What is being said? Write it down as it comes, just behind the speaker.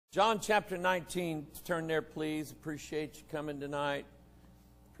John chapter 19, turn there please. Appreciate you coming tonight.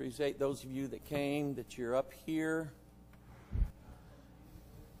 Appreciate those of you that came, that you're up here.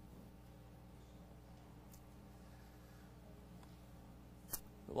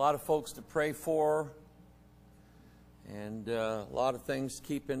 A lot of folks to pray for, and a lot of things to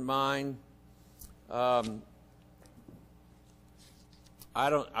keep in mind. I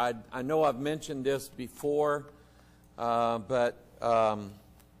know I've mentioned this before, but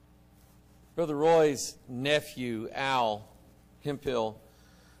Brother Roy's nephew, Al Hemphill,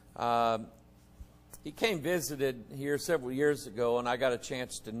 he came visited here several years ago, and I got a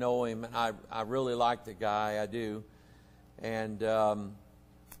chance to know him. And I really like the guy, I do. And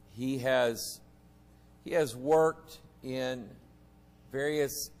he has worked in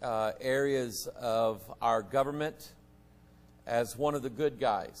various areas of our government as one of the good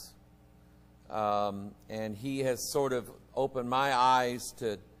guys. And he has sort of opened my eyes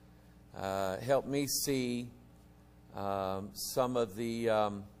to help me see some of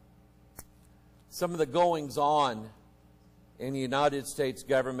the goings on in the United States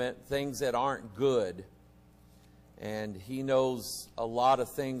government, things that aren't good. And he knows a lot of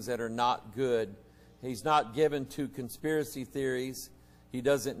things that are not good. He's not given to conspiracy theories. He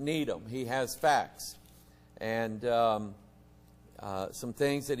doesn't need them. He has facts. And some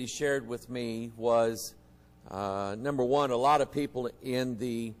things that he shared with me was, number one, a lot of people in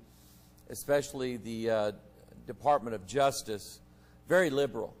the, especially the Department of Justice, very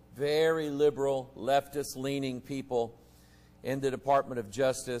liberal, leftist-leaning people in the Department of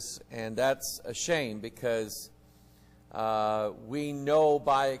Justice. And that's a shame, because we know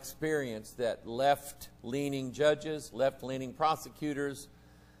by experience that left-leaning judges, left-leaning prosecutors,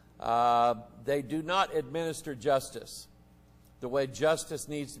 they do not administer justice the way justice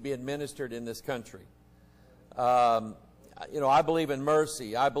needs to be administered in this country. You know, I believe in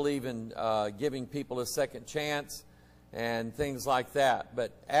mercy. I believe in giving people a second chance and things like that.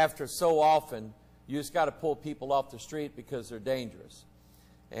 But after so often, you just got to pull people off the street because they're dangerous.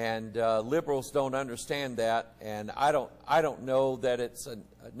 And liberals don't understand that, and I don't know that it's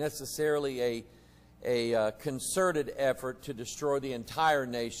necessarily a concerted effort to destroy the entire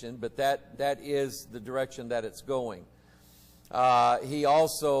nation, but that is the direction that it's going. He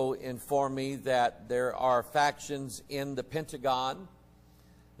also informed me that there are factions in the Pentagon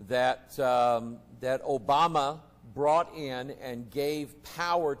that that Obama brought in and gave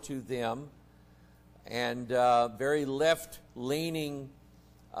power to them, and very left-leaning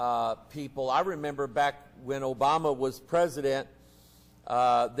people. I remember back when Obama was president,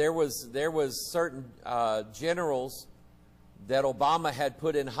 there was certain generals that Obama had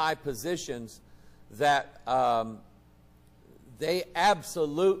put in high positions that they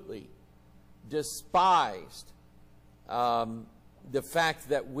absolutely despised the fact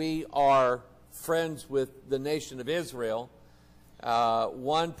that we are friends with the nation of Israel.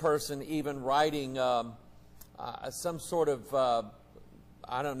 One person even writing some sort of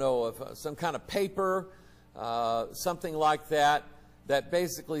I don't know, some kind of paper, something like that, that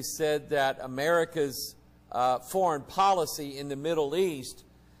basically said that America's foreign policy in the Middle East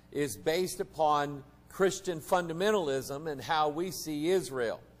is based upon Christian fundamentalism and how we see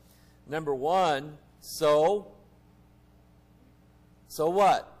Israel. Number one, so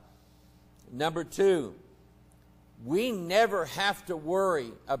what? Number two, we never have to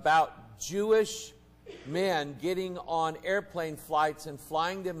worry about Jewish men getting on airplane flights and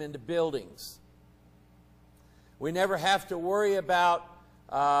flying them into buildings. We never have to worry about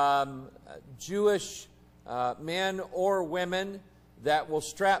Jewish men or women that will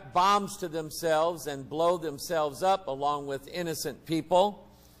strap bombs to themselves and blow themselves up along with innocent people.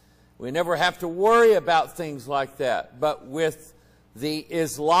 We never have to worry about things like that. But with the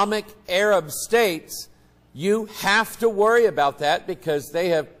Islamic Arab states, you have to worry about that, because they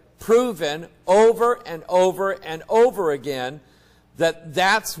have proven over and over and over again that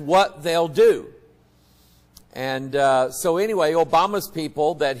that's what they'll do. And so anyway, Obama's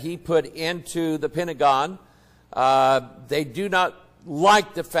people that he put into the Pentagon, they do not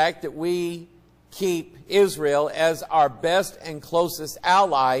like the fact that we keep Israel as our best and closest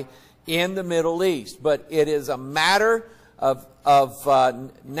ally in the Middle East. But it is a matter of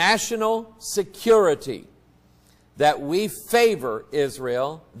national security that we favor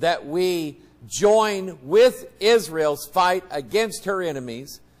Israel, that we join with Israel's fight against her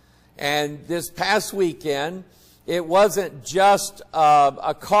enemies. And this past weekend, it wasn't just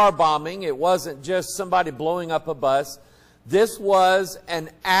a car bombing. It wasn't just somebody blowing up a bus. This was an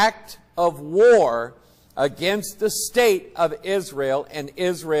act of war against the state of Israel, and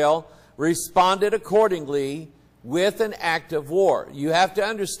Israel responded accordingly with an active war. You have to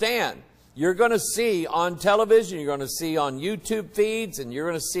understand, you're going to see on television, you're going to see on YouTube feeds, and you're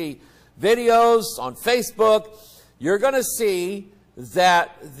going to see videos on Facebook. You're going to see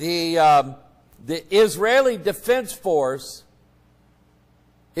that the Israeli Defense Force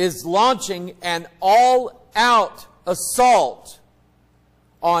is launching an all-out assault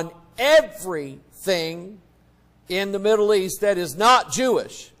on everything in the Middle East that is not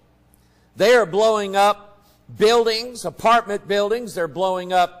Jewish. They are blowing up buildings, apartment buildings. They're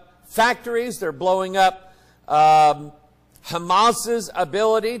blowing up factories. They're blowing up Hamas's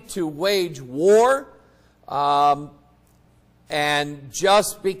ability to wage war. And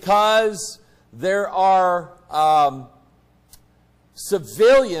just because there are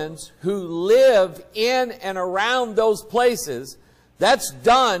civilians who live in and around those places, that's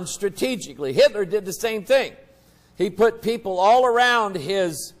done strategically. Hitler did the same thing. He put people all around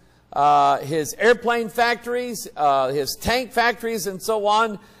his airplane factories, his tank factories, and so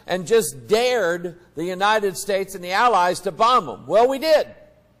on, and just dared the United States and the Allies to bomb them. Well, we did.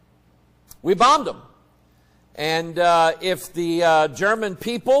 We bombed them. And if the German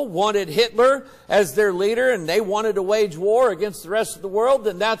people wanted Hitler as their leader and they wanted to wage war against the rest of the world,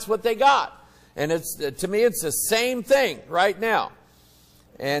 then that's what they got. And it's, to me, it's the same thing right now.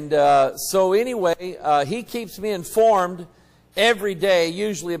 And so anyway, he keeps me informed every day,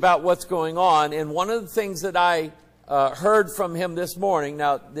 usually about what's going on. And one of the things that I heard from him this morning,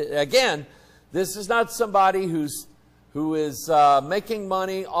 now, again, this is not somebody who is making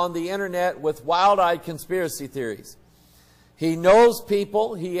money on the internet with wild-eyed conspiracy theories. He knows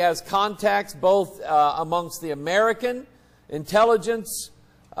people. He has contacts both amongst the American intelligence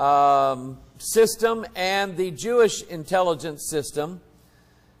system and the Jewish intelligence system.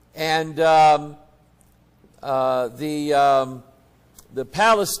 And the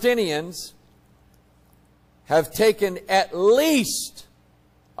Palestinians have taken at least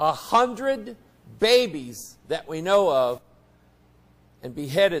 100 babies that we know of and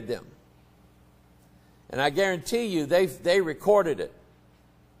beheaded them. And I guarantee you they recorded it.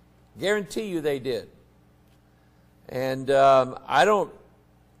 Guarantee you they did. And that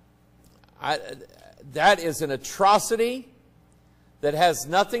is an atrocity that has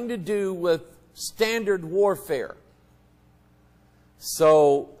nothing to do with standard warfare.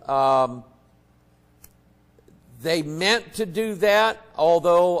 So they meant to do that,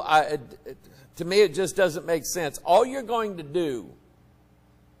 although to me it just doesn't make sense. All you're going to do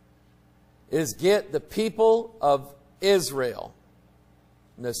is get the people of Israel,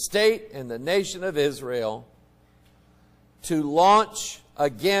 the state and the nation of Israel, to launch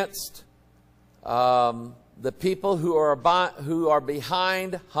against the people who are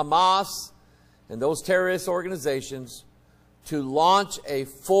behind Hamas and those terrorist organizations, to launch a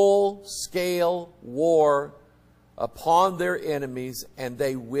full-scale war upon their enemies, and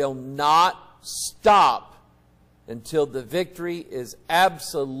they will not stop until the victory is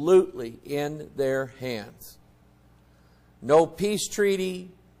absolutely in their hands. No peace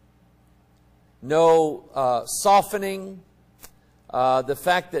treaty, no softening. The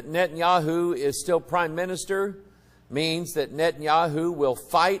fact that Netanyahu is still prime minister means that Netanyahu will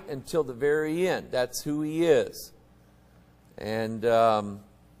fight until the very end. That's who he is. And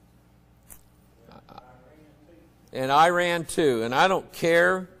Iran too. And I don't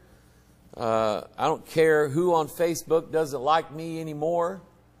care. I don't care who on Facebook doesn't like me anymore.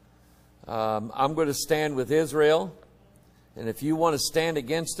 I'm going to stand with Israel. And if you want to stand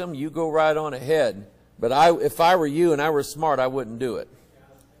against them, you go right on ahead. But if I were you and I were smart, I wouldn't do it.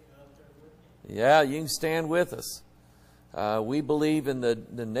 Yeah, you can stand with us. We believe in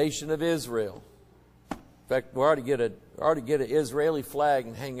the nation of Israel. In fact, we ought to get an Israeli flag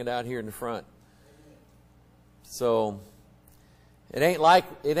and hang it out here in the front. So it ain't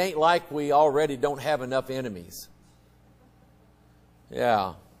like we already don't have enough enemies.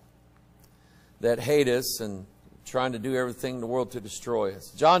 Yeah, that hate us and trying to do everything in the world to destroy us.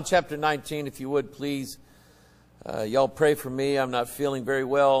 John chapter 19, if you would, please. Y'all pray for me. I'm not feeling very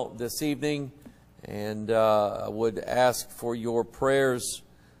well this evening, and I would ask for your prayers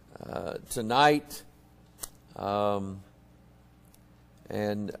tonight.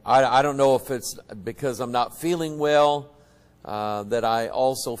 And I don't know if it's because I'm not feeling well that I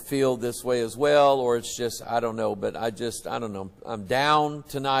also feel this way as well, or it's just, I don't know, but I don't know. I'm down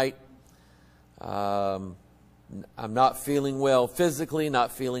tonight. I'm not feeling well physically,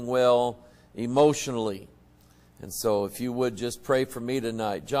 not feeling well emotionally. And so if you would just pray for me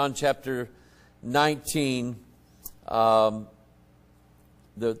tonight. John chapter 19, the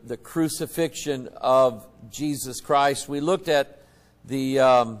crucifixion of Jesus Christ. We looked at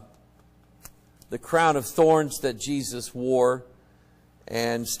the the crown of thorns that Jesus wore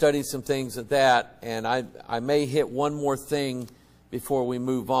and study some things of that. And I may hit one more thing before we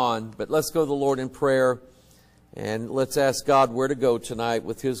move on. But let's go to the Lord in prayer, and let's ask God where to go tonight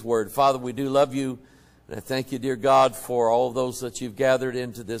with His Word. Father, we do love You, and I thank You, dear God, for all of those that You've gathered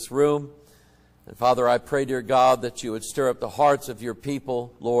into this room. And Father, I pray, dear God, that You would stir up the hearts of Your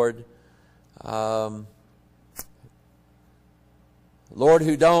people, Lord. Lord,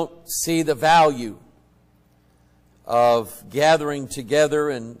 who don't see the value of gathering together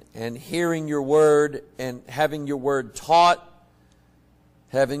and hearing Your Word and having Your Word taught,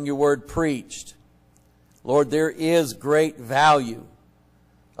 having Your Word preached. Lord, there is great value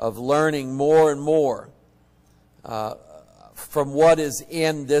of learning more and more from what is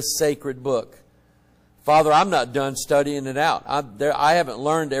in this sacred book. Father, I'm not done studying it out. I haven't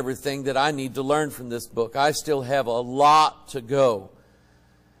learned everything that I need to learn from this book. I still have a lot to go.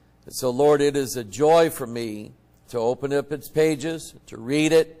 And so, Lord, it is a joy for me to open up its pages, to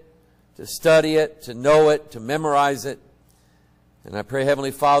read it, to study it, to know it, to memorize it. And I pray,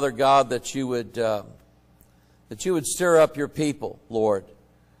 Heavenly Father, God, that you would stir up Your people, Lord,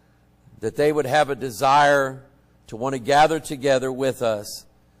 that they would have a desire to want to gather together with us,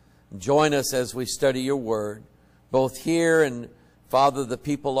 join us as we study Your Word, both here and, Father, the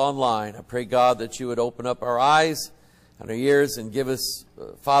people online. I pray, God, that You would open up our eyes and our ears and give us,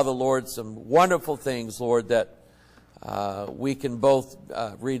 Father, Lord, some wonderful things, Lord, that we can both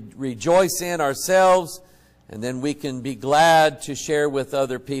rejoice in ourselves, and then we can be glad to share with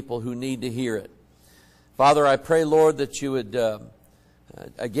other people who need to hear it. Father, I pray, Lord, that You would,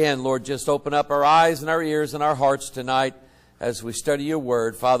 again, Lord, just open up our eyes and our ears and our hearts tonight as we study Your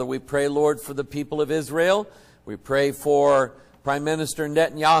Word. Father, we pray, Lord, for the people of Israel. We pray for Prime Minister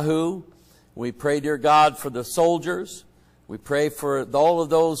Netanyahu. We pray, dear God, for the soldiers. We pray for all of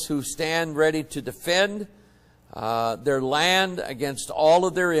those who stand ready to defend their land against all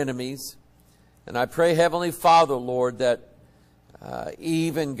of their enemies. And I pray, Heavenly Father, Lord, that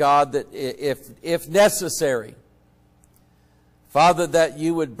even, God, that if necessary, Father, that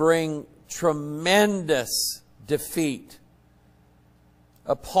You would bring tremendous defeat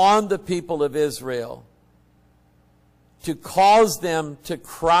upon the people of Israel to cause them to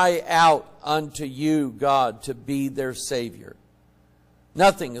cry out unto You, God, to be their Savior.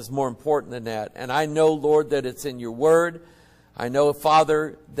 Nothing is more important than that. And I know, Lord, that it's in Your Word. I know,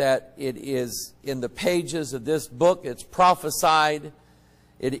 Father, that it is in the pages of this book. It's prophesied.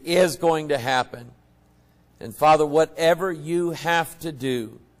 It is going to happen. And Father, whatever You have to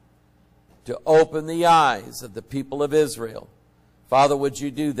do to open the eyes of the people of Israel, Father, would You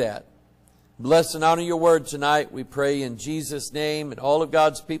do that? Bless and honor Your Word tonight, we pray in Jesus' name. And all of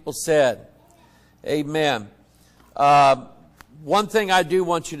God's people said, amen. One thing I do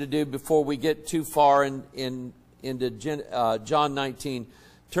want you to do before we get too far into John 19,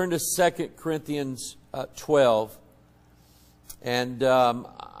 turn to 2 Corinthians 12. And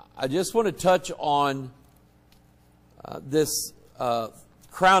I just want to touch on this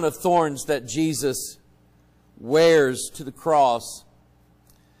crown of thorns that Jesus wears to the cross,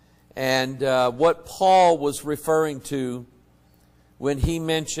 and what Paul was referring to when he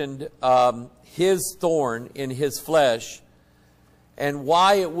mentioned his thorn in his flesh and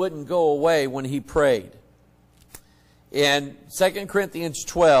why it wouldn't go away when he prayed. In 2 Corinthians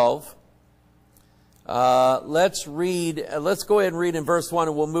 12, let's go ahead and read in verse 1,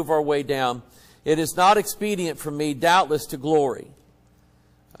 and we'll move our way down. It is not expedient for me, doubtless, to glory.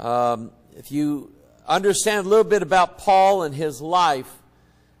 If you understand a little bit about Paul and his life,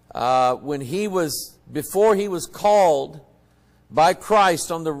 before he was called by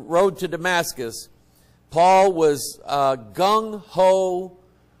Christ on the road to Damascus, Paul was gung-ho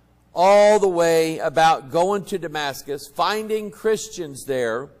all the way about going to Damascus, finding Christians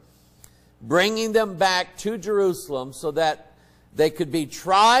there, bringing them back to Jerusalem so that they could be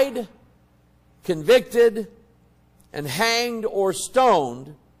tried, convicted, and hanged or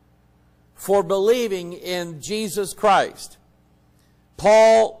stoned for believing in Jesus Christ.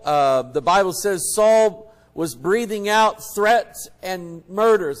 Paul, the Bible says, Saul was breathing out threats and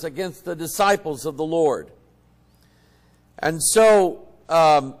murders against the disciples of the Lord. And so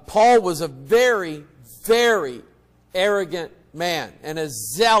Paul was a very, very arrogant man and a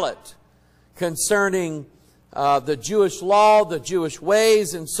zealot concerning the Jewish law, the Jewish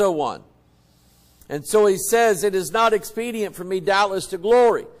ways, and so on. And so he says, it is not expedient for me, doubtless, to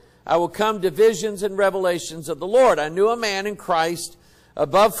glory. I will come to visions and revelations of the Lord. I knew a man in Christ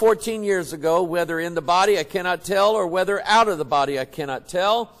above 14 years ago, whether in the body I cannot tell, or whether out of the body I cannot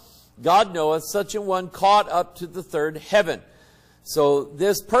tell. God knoweth, such a one caught up to the third heaven. So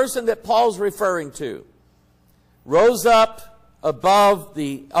this person that Paul's referring to rose up above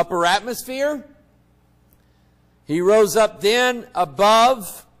the upper atmosphere. He rose up then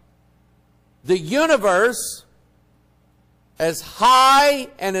above the universe, as high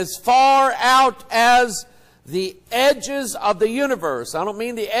and as far out as the edges of the universe. I don't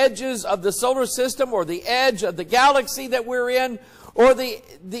mean the edges of the solar system or the edge of the galaxy that we're in, or the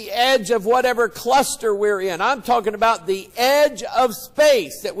edge of whatever cluster we're in. I'm talking about the edge of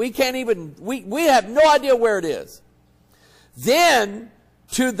space that we can't even, we have no idea where it is. Then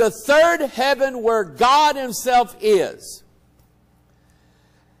to the third heaven where God himself is.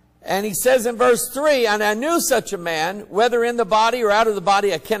 And he says in verse 3, and I knew such a man, whether in the body or out of the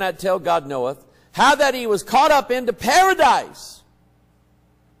body, I cannot tell, God knoweth, how that he was caught up into paradise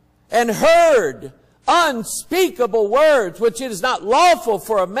and heard unspeakable words, which it is not lawful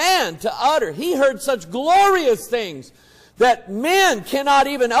for a man to utter. He heard such glorious things that men cannot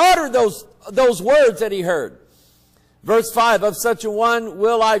even utter those words that he heard. Verse 5, of such a one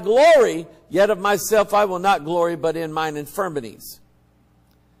will I glory, yet of myself I will not glory, but in mine infirmities.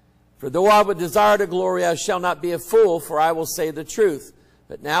 For though I would desire to glory, I shall not be a fool, for I will say the truth.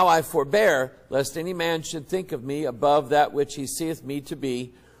 But now I forbear, lest any man should think of me above that which he seeth me to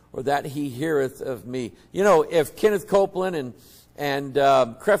be, or that he heareth of me. You know, if Kenneth Copeland and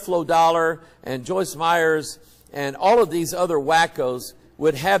Creflo Dollar and Joyce Myers and all of these other wackos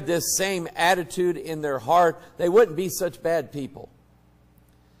would have this same attitude in their heart, they wouldn't be such bad people.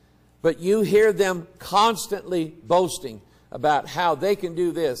 But you hear them constantly boasting about how they can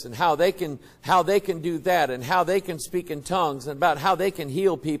do this and how they can do that, and how they can speak in tongues, and about how they can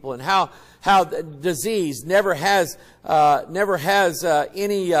heal people, and how disease never takes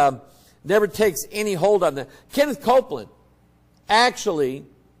any hold on them. Kenneth Copeland actually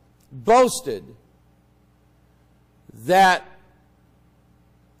boasted that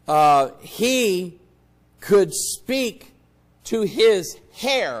he could speak to his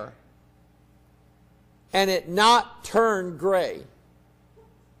hair and it not turn gray.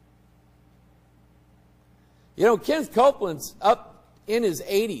 You know, Kenneth Copeland's up in his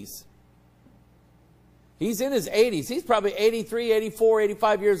 80s. He's in his 80s. He's probably 83, 84,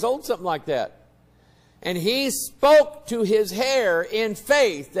 85 years old, something like that. And he spoke to his hair in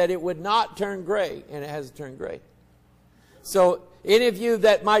faith that it would not turn gray, and it hasn't turned gray. So any of you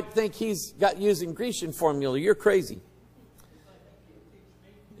that might think he's got using Grecian formula, you're crazy.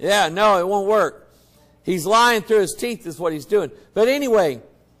 Yeah, no, it won't work. He's lying through his teeth is what he's doing. But anyway,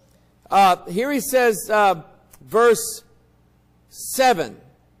 here he says, verse 7,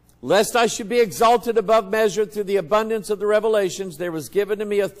 lest I should be exalted above measure through the abundance of the revelations, there was given to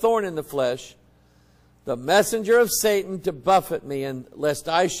me a thorn in the flesh, the messenger of Satan to buffet me, and lest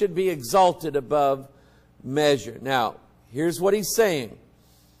I should be exalted above measure. Now, here's what he's saying.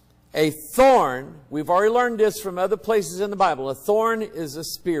 A thorn, we've already learned this from other places in the Bible, a thorn is a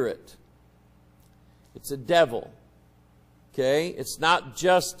spirit. It's a devil. Okay? It's not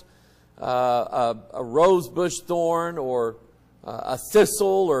just a rosebush thorn or a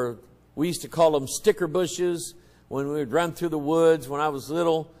thistle, or we used to call them sticker bushes when we would run through the woods when I was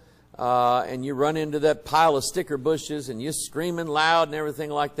little, and you run into that pile of sticker bushes and you're screaming loud and everything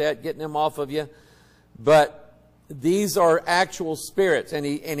like that, getting them off of you. But these are actual spirits, and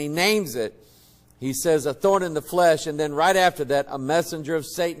he names it. He says a thorn in the flesh, and then right after that, a messenger of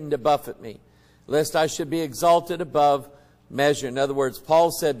Satan to buffet me, lest I should be exalted above measure. In other words,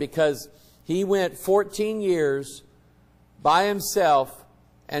 Paul said because he went 14 years by himself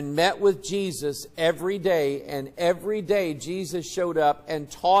and met with Jesus every day, and every day Jesus showed up and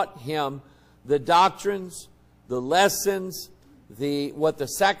taught him the doctrines, the lessons, what the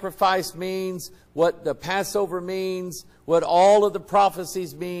sacrifice means, what the Passover means, what all of the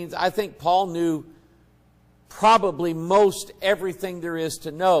prophecies means. I think Paul knew probably most everything there is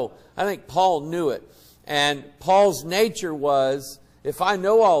to know. I think Paul knew it. And Paul's nature was, if I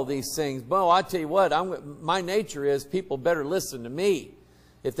know all these things, well, I tell you what, my nature is people better listen to me.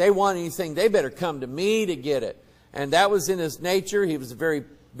 If they want anything, they better come to me to get it. And that was in his nature. He was a very,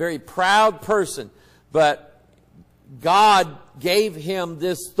 very proud person. But God gave him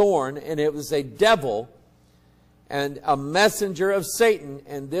this thorn, and it was a devil and a messenger of Satan.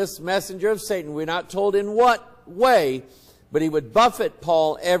 And this messenger of Satan, we're not told in what way, but he would buffet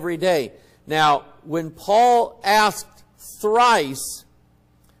Paul every day. Now, when Paul asked thrice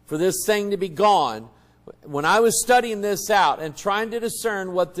for this thing to be gone, when I was studying this out and trying to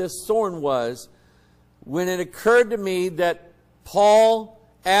discern what this thorn was, when it occurred to me that Paul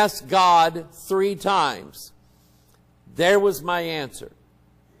asked God 3 times, there was my answer.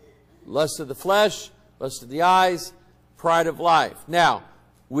 Lust of the flesh, lust of the eyes, Pride of life. Now,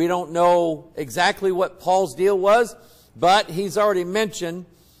 we don't know exactly what Paul's deal was, but he's already mentioned,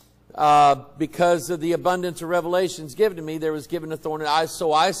 because of the abundance of revelations given to me, there was given a thorn in the eye.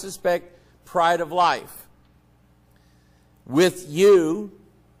 So I suspect pride of life. With you,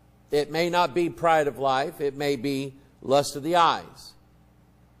 it may not be pride of life. It may be lust of the eyes.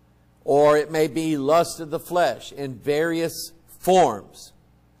 Or it may be lust of the flesh in various forms.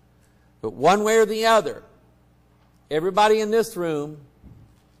 But one way or the other, everybody in this room,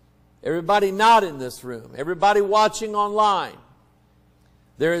 everybody not in this room, everybody watching online,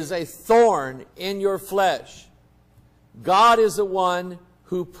 there is a thorn in your flesh. God is the one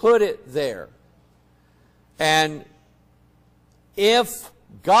who put it there. And if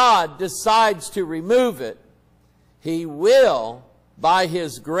God decides to remove it, He will, by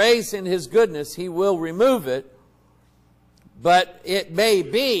His grace and His goodness, He will remove it. But it may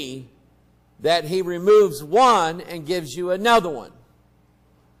be that He removes one and gives you another one.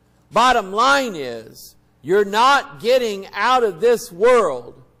 Bottom line is, you're not getting out of this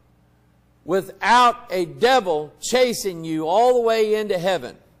world without a devil chasing you all the way into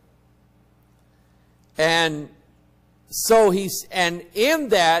heaven. And so and in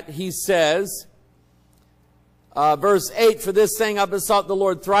that he says, verse 8, for this thing I besought the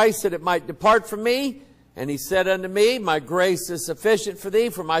Lord thrice, that it might depart from me. And he said unto me, my grace is sufficient for thee,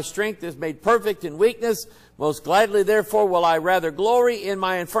 for my strength is made perfect in weakness. Most gladly, therefore, will I rather glory in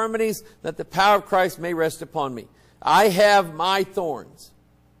my infirmities, that the power of Christ may rest upon me. I have my thorns.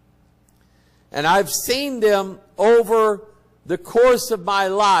 And I've seen them over the course of my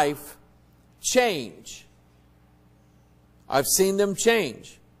life change. I've seen them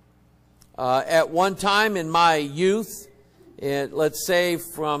change. At one time in my youth, let's say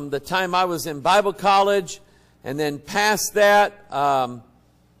from the time I was in Bible college, and then past that,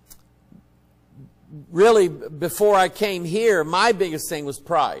 really before I came here, my biggest thing was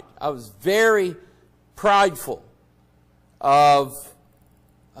pride. I was very prideful of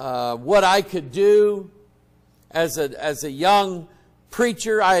what I could do as a young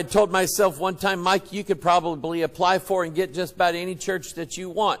preacher. I had told myself one time, Mike, you could probably apply for and get just about any church that you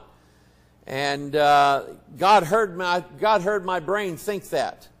want. And God heard my brain think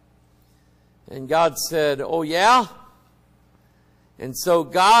that. And God said, oh yeah? And so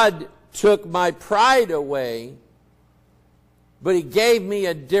God took my pride away, but He gave me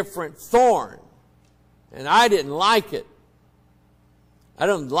a different thorn. And I didn't like it. I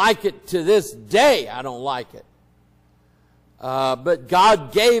don't like it to this day. I don't like it. But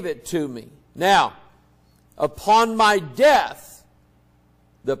God gave it to me. Now, upon my death,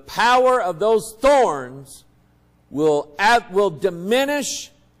 the power of those thorns will diminish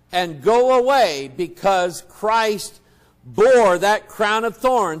and go away, because Christ bore that crown of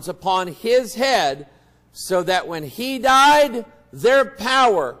thorns upon His head, so that when He died, their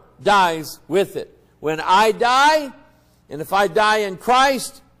power dies with it. When I die, and if I die in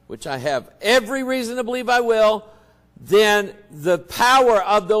Christ, which I have every reason to believe I will, then the power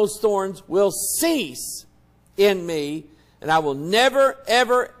of those thorns will cease in me, and I will never,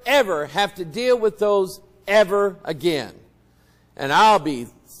 ever, ever have to deal with those ever again. And I'll be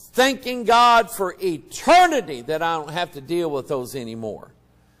thanking God for eternity that I don't have to deal with those anymore.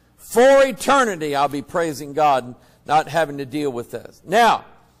 For eternity, I'll be praising God, not having to deal with this. Now,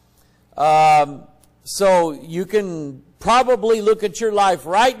 so you can probably look at your life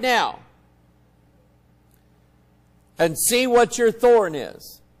right now and see what your thorn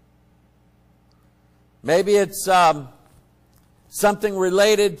is. Maybe it's something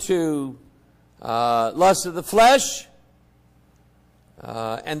related to lust of the flesh.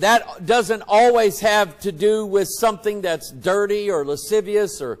 And that doesn't always have to do with something that's dirty or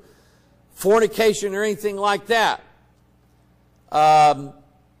lascivious or fornication or anything like that.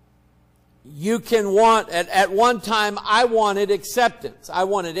 You can want, at one time I wanted acceptance. I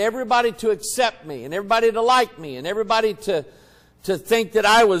wanted everybody to accept me and everybody to like me and everybody to think that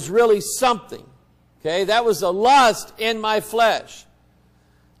I was really something. Okay, that was a lust in my flesh.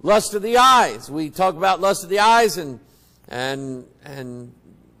 Lust of the eyes. We talk about lust of the eyes and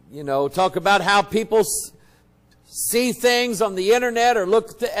you know, talk about how people see things on the internet or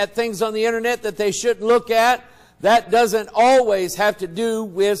look at things on the internet that they shouldn't look at. That doesn't always have to do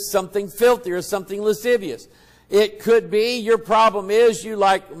with something filthy or something lascivious. It could be your problem is you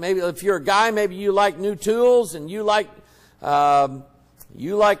like, maybe if you're a guy, maybe you like new tools and you like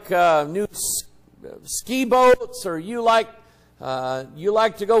new ski boats, or you like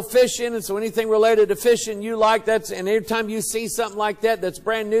to go fishing, and so anything related to fishing you like. And every time you see something like that that's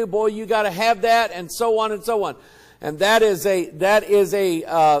brand new, boy, you got to have that, and so on and so on. And that is a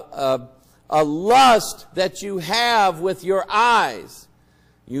a lust that you have with your eyes.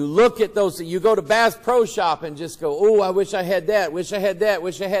 You look at those, you go to Bass Pro Shop and just go, oh, I wish I had that, wish I had that,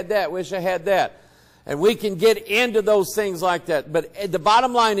 wish I had that, wish I had that. And we can get into those things like that. But the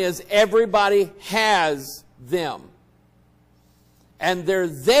bottom line is everybody has them. And they're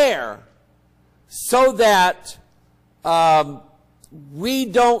there so that we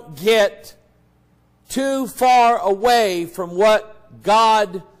don't get too far away from what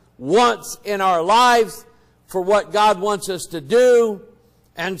God wants in our lives, for what God wants us to do,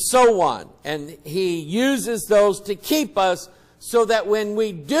 and so on. And He uses those to keep us so that when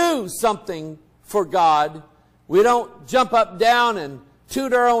we do something for God, we don't jump up, down, and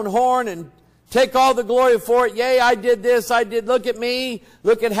toot our own horn and take all the glory for it. Yay, I did this, I did, look at me,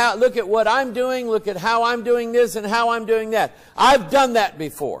 look at what I'm doing, look at how I'm doing this and how I'm doing that. I've done that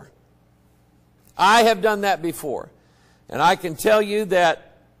before. I have done that before. And I can tell you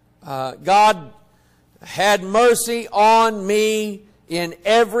that God had mercy on me in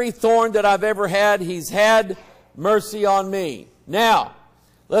every thorn that I've ever had. He's had mercy on me. Now,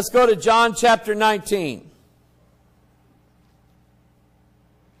 let's go to John chapter 19.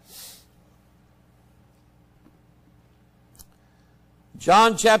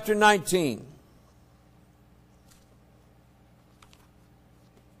 John chapter 19.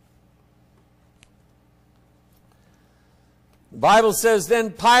 The Bible says,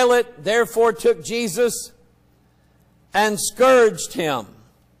 then Pilate therefore took Jesus and scourged him.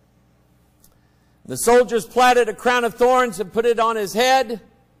 The soldiers plaited a crown of thorns and put it on his head.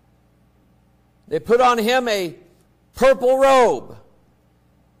 They put on him a purple robe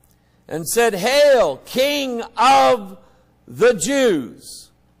and said, Hail, King of the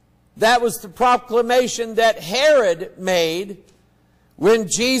Jews. That was the proclamation that Herod made when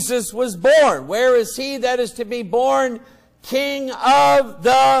Jesus was born. Where is he that is to be born King of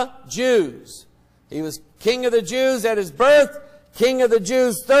the Jews? He was King of the Jews at his birth, King of the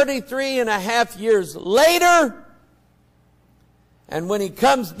Jews 33 and a half years later. And when he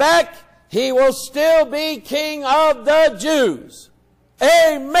comes back, he will still be King of the Jews.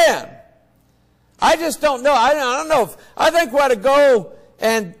 Amen. I just don't know. I don't know. I think we ought to go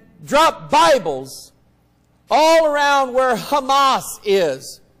and drop Bibles all around where Hamas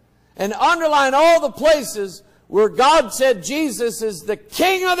is and underline all the places where God said Jesus is the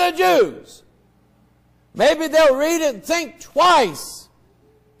King of the Jews. Maybe they'll read it and think twice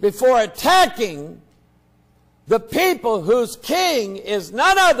before attacking the people whose king is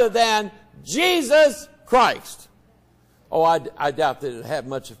none other than Jesus Christ. Oh, I doubt that it would have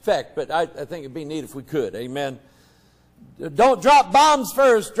much effect, but I think it'd be neat if we could. Amen. Don't drop bombs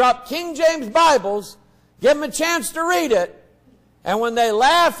first. Drop King James Bibles. Give them a chance to read it. And when they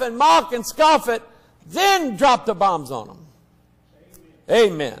laugh and mock and scoff it, then drop the bombs on them.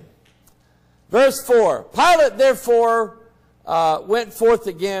 Amen. Verse 4. Pilate therefore went forth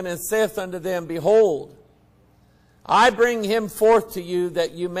again and saith unto them, Behold, I bring him forth to you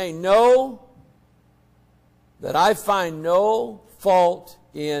that you may know that I find no fault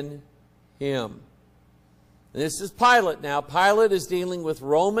in him. This is Pilate now. Pilate is dealing with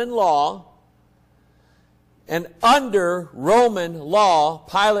Roman law. And under Roman law,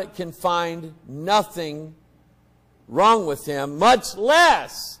 Pilate can find nothing wrong with him, much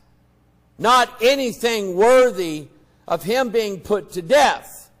less not anything worthy of him being put to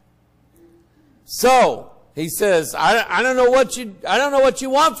death. So he says, I don't know what you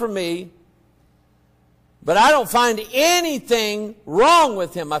want from me, but I don't find anything wrong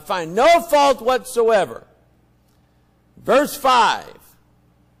with him. I find no fault whatsoever. Verse 5.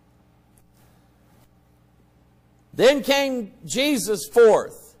 Then came Jesus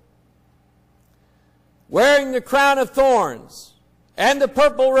forth, wearing the crown of thorns and the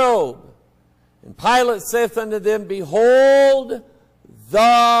purple robe. And Pilate saith unto them, Behold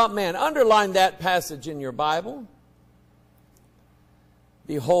the man. Underline that passage in your Bible.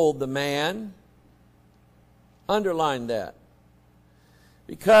 Behold the man. Underline that.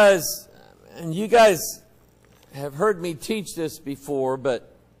 Because, and you guys have heard me teach this before,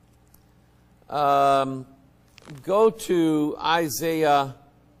 but go to Isaiah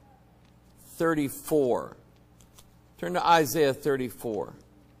 34. Turn to Isaiah 34.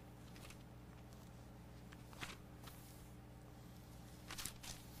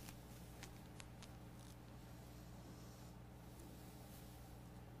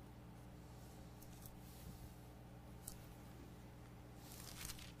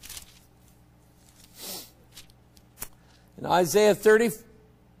 In Isaiah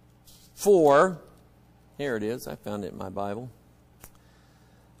 34, here it is. I found it in my Bible.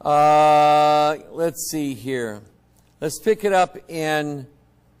 Let's see here. Let's pick it up in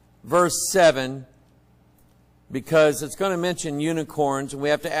verse 7, because it's going to mention unicorns, and we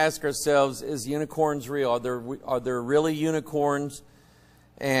have to ask ourselves, is unicorns real? Are there really unicorns?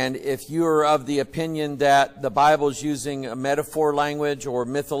 And if you are of the opinion that the Bible is using a metaphor language or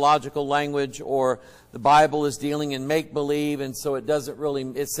mythological language, or the Bible is dealing in make-believe, and so it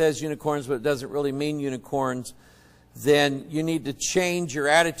says unicorns, but it doesn't really mean unicorns, then you need to change your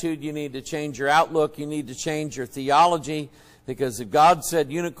attitude, you need to change your outlook, you need to change your theology, because if God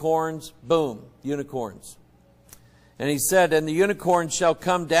said unicorns, boom, unicorns. And he said, and the unicorns shall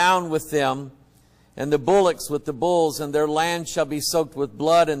come down with them, and the bullocks with the bulls, and their land shall be soaked with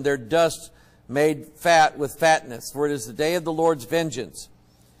blood, and their dust made fat with fatness. For it is the day of the Lord's vengeance,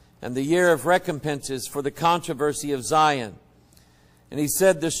 and the year of recompenses for the controversy of Zion. And he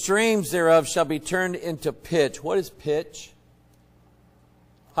said, the streams thereof shall be turned into pitch. What is pitch?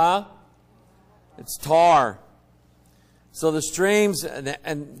 Huh? It's tar. So the streams,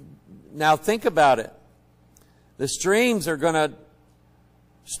 and now think about it. The streams are going to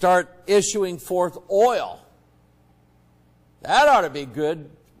start issuing forth oil. That ought to be good,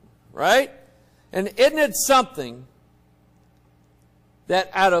 right? And isn't it something that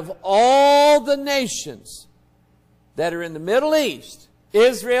out of all the nations that are in the Middle East,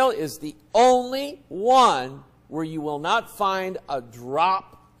 Israel is the only one where you will not find a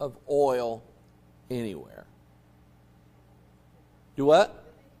drop of oil anywhere. Do what?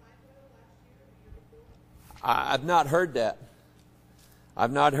 I've not heard that.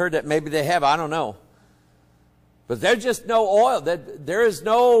 I've not heard that. Maybe they have. I don't know. But there's just no oil. There is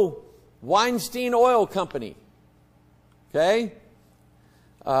no Weinstein Oil Company. Okay?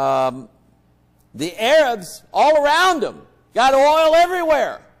 The Arabs, all around them, got oil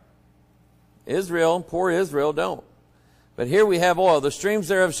everywhere. Israel, poor Israel, don't. But here we have oil. The streams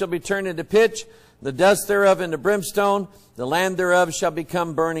thereof shall be turned into pitch, the dust thereof into brimstone, the land thereof shall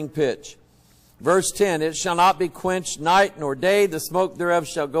become burning pitch. Verse 10, it shall not be quenched night nor day, the smoke thereof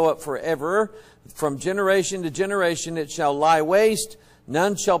shall go up forever. From generation to generation it shall lie waste,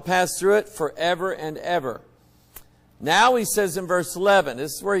 none shall pass through it forever and ever. Now he says in verse 11,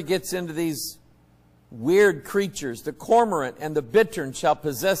 this is where he gets into these weird creatures. The cormorant and the bittern shall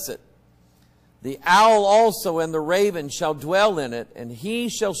possess it. The owl also and the raven shall dwell in it, and he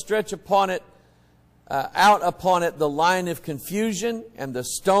shall stretch upon it, out upon it the line of confusion and the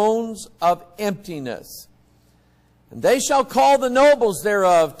stones of emptiness. And they shall call the nobles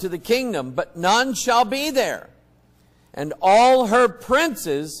thereof to the kingdom, but none shall be there. And all her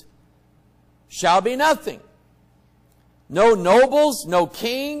princes shall be nothing. No nobles, no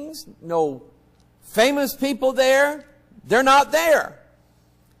kings, no famous people there. They're not there.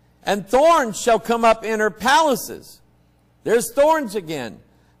 And thorns shall come up in her palaces. There's thorns again.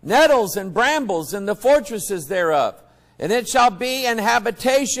 Nettles and brambles in the fortresses thereof. And it shall be an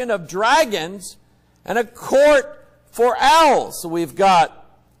habitation of dragons and a court for owls. So we've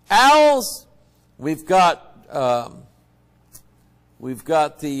got owls. We've got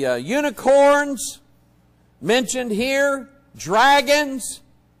the unicorns mentioned here. Dragons.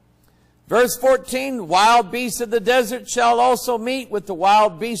 Verse 14, wild beasts of the desert shall also meet with the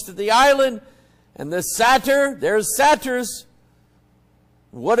wild beasts of the island. And the satyr, there's satyrs.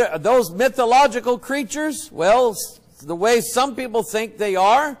 What are those mythological creatures? Well, the way some people think they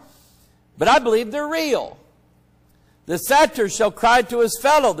are, but I believe they're real. The satyr shall cry to his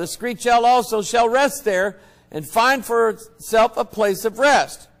fellow. The screech owl also shall rest there and find for itself a place of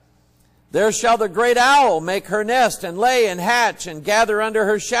rest. There shall the great owl make her nest and lay and hatch and gather under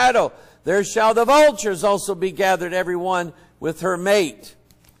her shadow. There shall the vultures also be gathered, every one with her mate.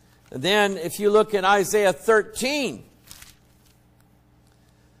 And then if you look in Isaiah 13,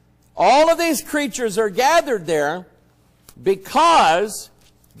 all of these creatures are gathered there because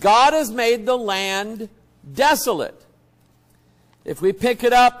God has made the land desolate. If we pick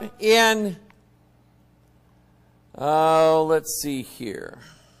it up in, let's see here.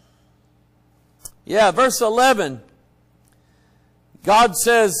 Yeah, verse 11. God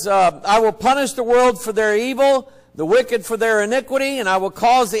says, I will punish the world for their evil, the wicked for their iniquity, and I will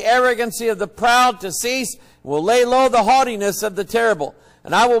cause the arrogancy of the proud to cease, and will lay low the haughtiness of the terrible.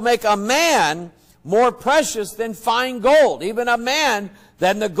 And I will make a man more precious than fine gold, even a man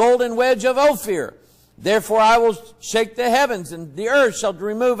than the golden wedge of Ophir. Therefore I will shake the heavens, and the earth shall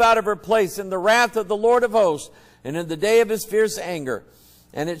remove out of her place in the wrath of the Lord of hosts, and in the day of his fierce anger.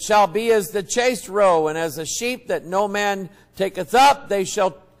 And it shall be as the chased roe, and as a sheep that no man taketh up, they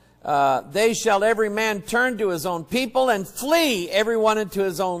shall every man turn to his own people, and flee every one into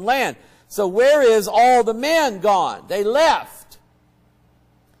his own land. So where is all the men gone? They left.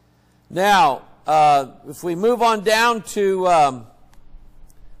 Now, if we move on down to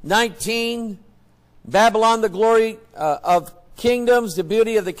 19, Babylon, the glory of kingdoms, the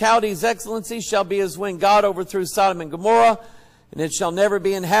beauty of the Chaldees' excellency shall be as when God overthrew Sodom and Gomorrah, and it shall never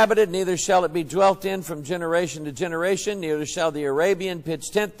be inhabited, neither shall it be dwelt in from generation to generation, neither shall the Arabian pitch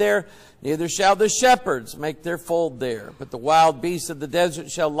tent there, neither shall the shepherds make their fold there. But the wild beasts of the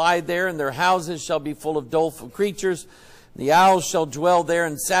desert shall lie there, and their houses shall be full of doleful creatures. The owls shall dwell there,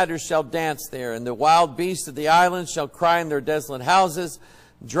 and satyrs shall dance there. And the wild beasts of the islands shall cry in their desolate houses,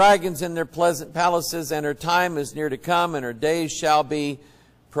 dragons in their pleasant palaces, and her time is near to come, and her days shall be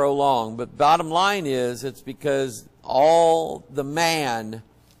prolonged. But bottom line is, it's because all the man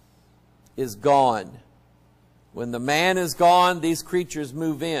is gone. When the man is gone, these creatures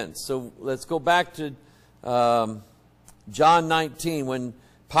move in. So let's go back to John 19, when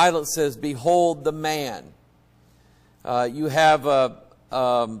Pilate says, behold the man. You have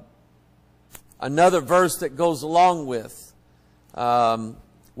another verse that goes along with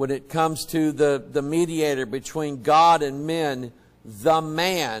when it comes to the mediator between God and men, the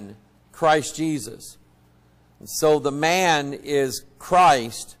man, Christ Jesus. And so the man is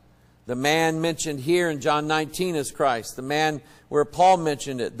Christ. The man mentioned here in John 19 is Christ. The man where Paul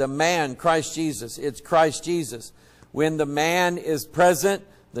mentioned it, the man, Christ Jesus, it's Christ Jesus. When the man is present,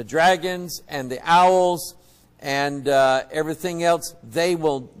 the dragons and the owls and everything else, they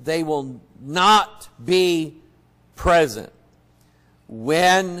will not be present.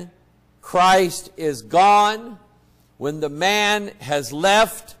 When Christ is gone, when the man has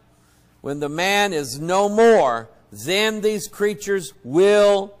left, when the man is no more, then these creatures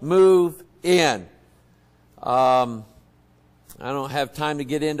will move in. I don't have time to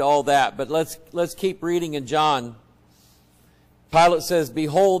get into all that, but let's keep reading in John. Pilate says,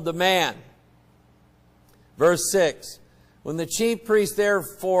 behold the man. Verse 6, when the chief priests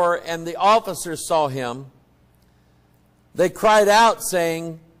therefore and the officers saw him, they cried out,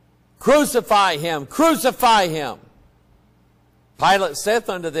 saying, crucify him, crucify him. Pilate saith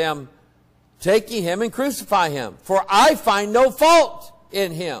unto them, take ye him and crucify him, for I find no fault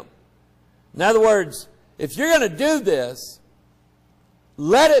in him. In other words, if you're going to do this,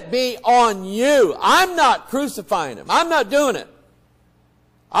 let it be on you. I'm not crucifying him. I'm not doing it.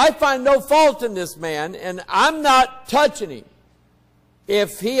 I find no fault in this man, and I'm not touching him.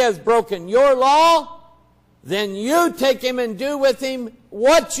 If he has broken your law, then you take him and do with him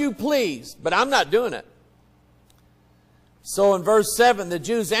what you please. But I'm not doing it. So in verse 7, the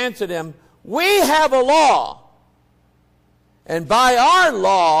Jews answered him, we have a law, and by our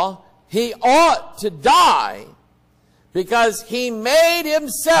law he ought to die, because he made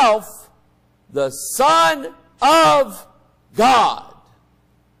himself the Son of God.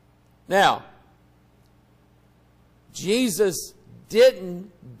 Now, Jesus didn't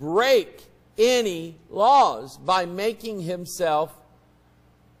break any laws by making himself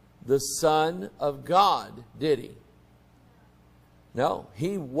the Son of God, did he? No,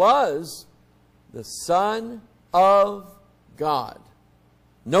 he was the Son of God.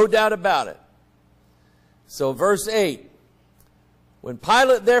 No doubt about it. So verse 8, when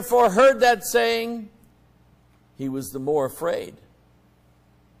Pilate therefore heard that saying, he was the more afraid,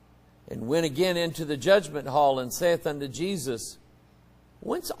 and went again into the judgment hall, and saith unto Jesus,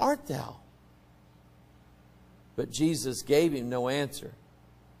 whence art thou? But Jesus gave him no answer.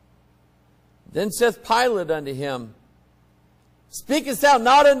 Then saith Pilate unto him, speakest thou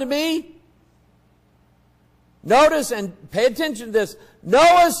not unto me? Notice and pay attention to this.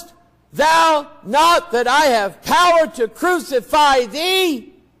 Knowest thou not that I have power to crucify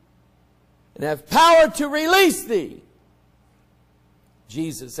thee and have power to release thee?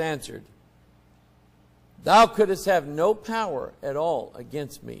 Jesus answered, thou couldst have no power at all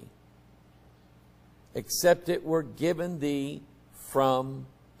against me, except it were given thee from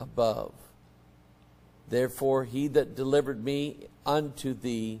above. Therefore he that delivered me unto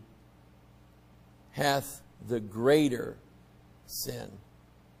thee hath the greater sin.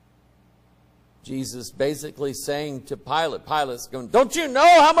 Jesus basically saying to Pilate, Pilate's going, don't you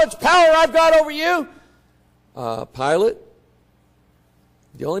know how much power I've got over you? Pilate,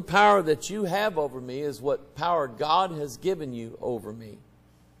 the only power that you have over me is what power God has given you over me.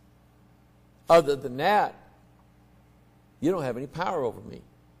 Other than that, you don't have any power over me.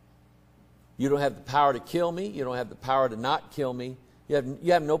 You don't have the power to kill me. You don't have the power to not kill me.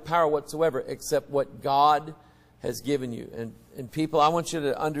 You have no power whatsoever except what God has given you. And people, I want you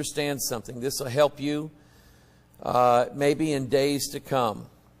to understand something. This will help you maybe in days to come.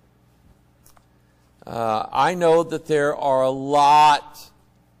 I know that there are a lot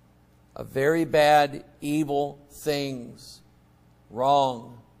of very bad, evil things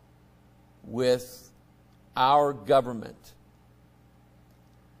wrong with our government.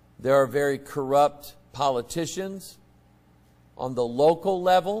 There are very corrupt politicians on the local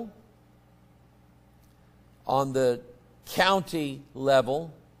level, on the county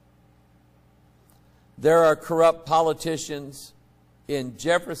level. There are corrupt politicians in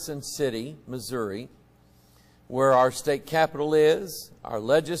Jefferson City, Missouri, where our state capital is, our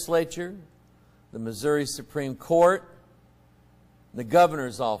legislature, the Missouri Supreme Court, the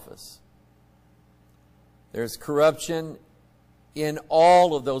governor's office. There's corruption in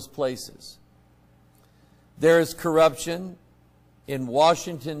all of those places. There is corruption in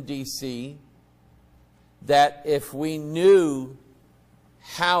Washington, D.C., that if we knew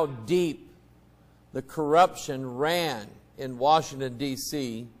how deep the corruption ran in Washington,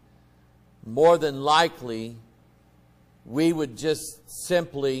 D.C., more than likely we would just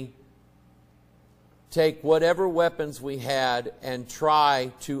simply take whatever weapons we had and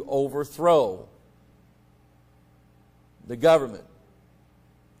try to overthrow the government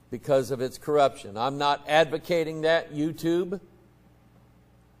because of its corruption. I'm not advocating that, YouTube.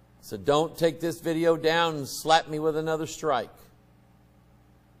 So don't take this video down and slap me with another strike.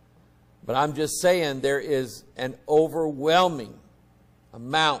 But I'm just saying there is an overwhelming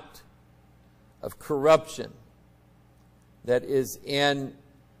amount of corruption that is in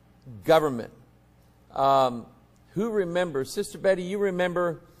government. Who remembers, Sister Betty, you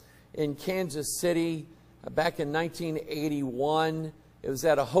remember in Kansas City back in 1981, it was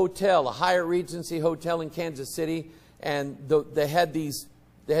at a hotel, a Hyatt Regency hotel in Kansas City, and they had these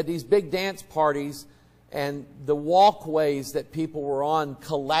big dance parties, and the walkways that people were on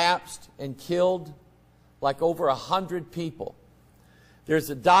collapsed and killed like over 100 people. There's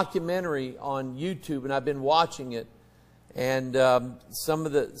a documentary on YouTube, and I've been watching it, and some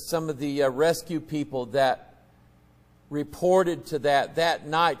of the rescue people that reported to that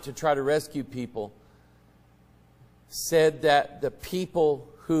night to try to rescue people said that the people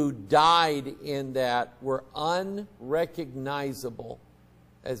who died in that were unrecognizable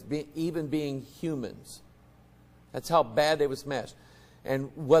as even being humans. That's how bad they were smashed. And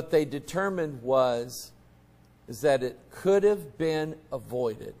what they determined is that it could have been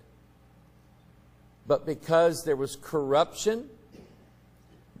avoided. But because there was corruption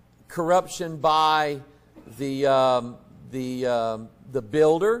by the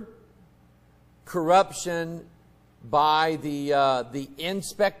builder, corruption by the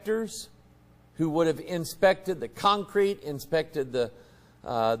inspectors who would have inspected the concrete, inspected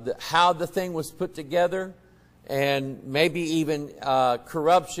how the thing was put together, and maybe even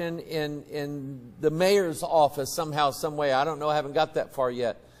corruption in the mayor's office somehow, some way. I don't know, I haven't got that far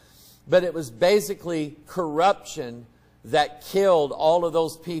yet. But it was basically corruption that killed all of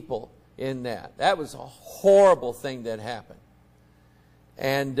those people in that. That was a horrible thing that happened.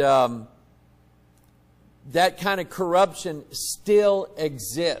 And that kind of corruption still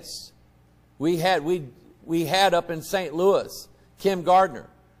exists. We had up in St. Louis, Kim Gardner,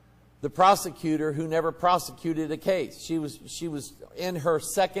 the prosecutor who never prosecuted a case. She was in her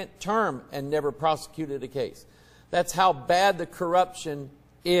second term and never prosecuted a case. That's how bad the corruption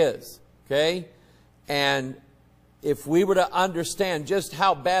is, okay? And if we were to understand just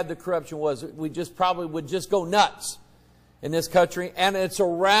how bad the corruption was, we just probably would just go nuts in this country, and it's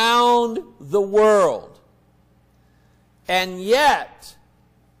around the world. And yet,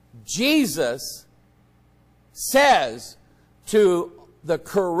 Jesus says to the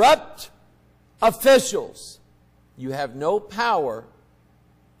corrupt officials, you have no power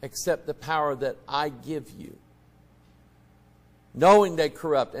except the power that I give you. Knowing they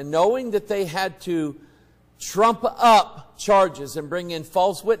corrupt and knowing that they had to trump up charges and bring in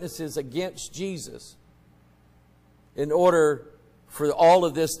false witnesses against Jesus in order for all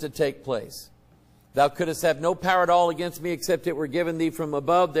of this to take place. Thou couldst have no power at all against me except it were given thee from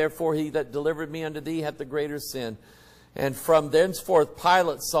above. Therefore he that delivered me unto thee hath the greater sin. And from thenceforth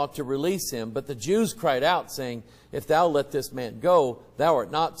Pilate sought to release him. But the Jews cried out, saying, If thou let this man go, thou art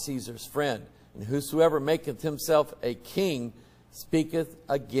not Caesar's friend. And whosoever maketh himself a king speaketh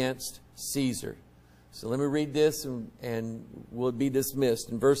against Caesar. So let me read this and we'll be dismissed.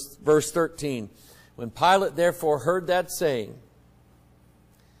 In verse 13, when Pilate therefore heard that saying,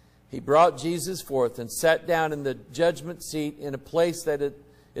 he brought Jesus forth and sat down in the judgment seat in a place that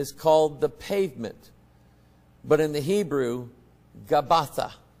is called the Pavement, but in the Hebrew,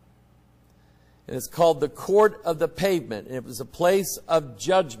 Gabbatha. And it's called the Court of the Pavement. And it was a place of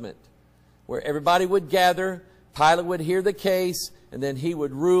judgment where everybody would gather. Pilate would hear the case, and then he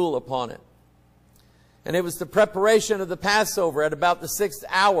would rule upon it. And it was the preparation of the Passover at about the 6th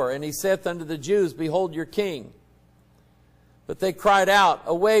hour. And he saith unto the Jews, Behold your king. But they cried out,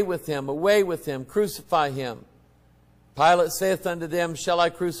 Away with him, crucify him. Pilate saith unto them, Shall I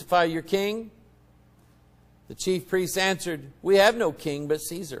crucify your king? The chief priests answered, We have no king but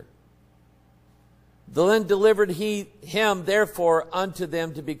Caesar. Then delivered he him therefore unto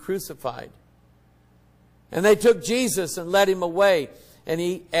them to be crucified. And they took Jesus and led him away. And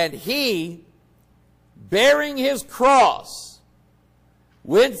he, bearing his cross,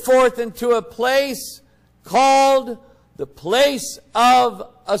 went forth into a place called the place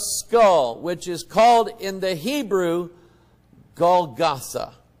of a skull, which is called in the Hebrew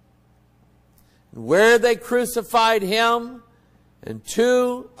Golgotha, where they crucified him and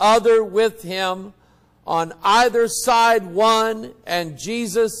two other with him, on either side one, and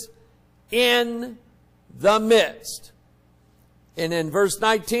Jesus in the midst. And in verse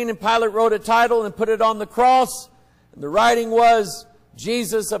 19, and Pilate wrote a title and put it on the cross. And the writing was,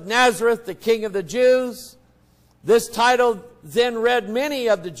 Jesus of Nazareth, the King of the Jews. This title then read many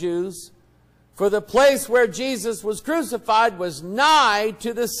of the Jews, for the place where Jesus was crucified was nigh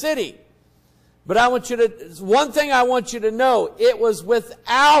to the city. But one thing I want you to know, it was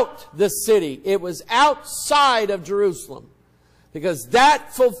without the city. It was outside of Jerusalem, because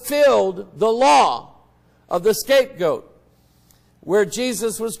that fulfilled the law of the scapegoat. Where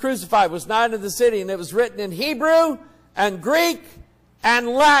Jesus was crucified was nigh to the city, and it was written in Hebrew and Greek and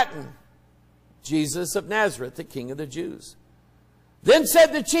Latin, Jesus of Nazareth, the King of the Jews. Then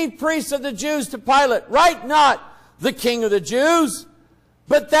said the chief priests of the Jews to Pilate, Write not the King of the Jews,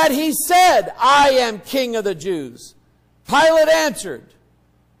 but that he said, I am King of the Jews. Pilate answered,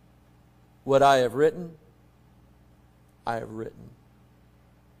 What I have written, I have written.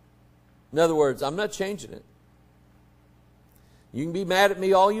 In other words, I'm not changing it. You can be mad at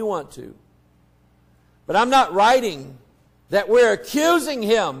me all you want to, but I'm not writing that we're accusing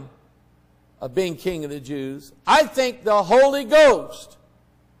him of being King of the Jews. I think the Holy Ghost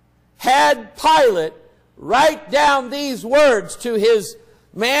had Pilate write down these words to his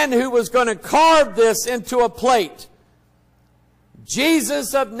man who was going to carve this into a plate.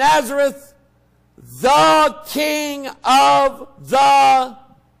 Jesus of Nazareth, the King of the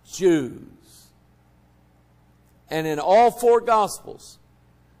Jews. And in all four Gospels,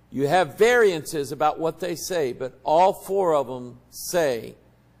 you have variances about what they say, but all four of them say,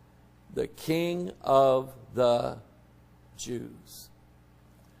 the King of the Jews.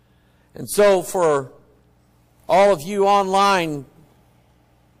 And so for all of you online,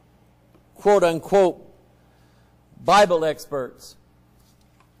 quote unquote, Bible experts,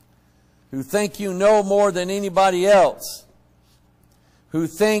 who think you know more than anybody else, who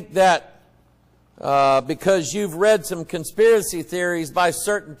think that because you've read some conspiracy theories by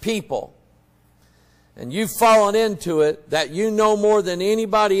certain people, and you've fallen into it, that you know more than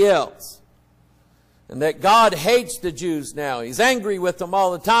anybody else, and that God hates the Jews now. He's angry with them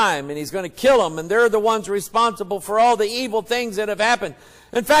all the time, and He's going to kill them, and they're the ones responsible for all the evil things that have happened.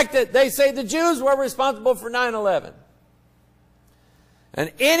 In fact, they say the Jews were responsible for 9/11.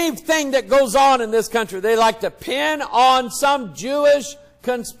 And anything that goes on in this country, they like to pin on some Jewish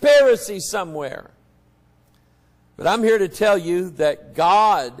conspiracy somewhere. But I'm here to tell you that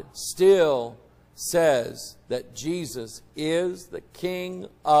God still says that Jesus is the King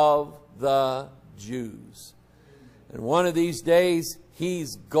of the Jews. And one of these days,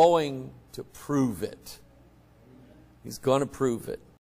 He's going to prove it. He's going to prove it.